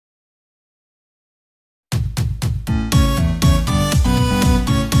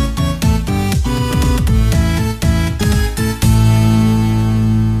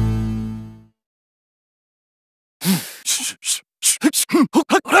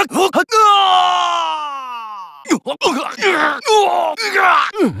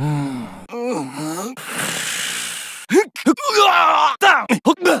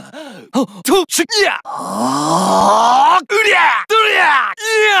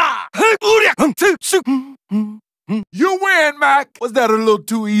You win, Mac. Was that a little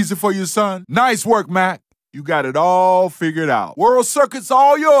too easy for you, son? Nice work, Mac. You got it all figured out. World Circuit's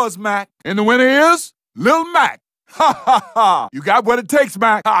all yours, Mac. And the winner is Lil Mac. Ha ha ha. You got what it takes,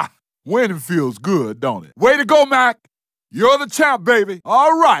 Mac. Ha. Winning feels good, don't it? Way to go, Mac. You're the champ, baby.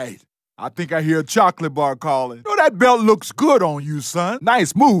 All right. I think I hear a chocolate bar calling. You know, that belt looks good on you, son.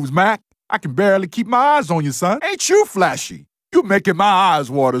 Nice moves, Mac. I can barely keep my eyes on you, son. Ain't you flashy? You making my eyes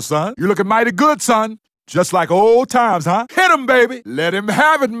water, son. You looking mighty good, son. Just like old times, huh? Hit him, baby. Let him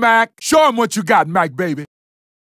have it, Mac. Show him what you got, Mac, baby.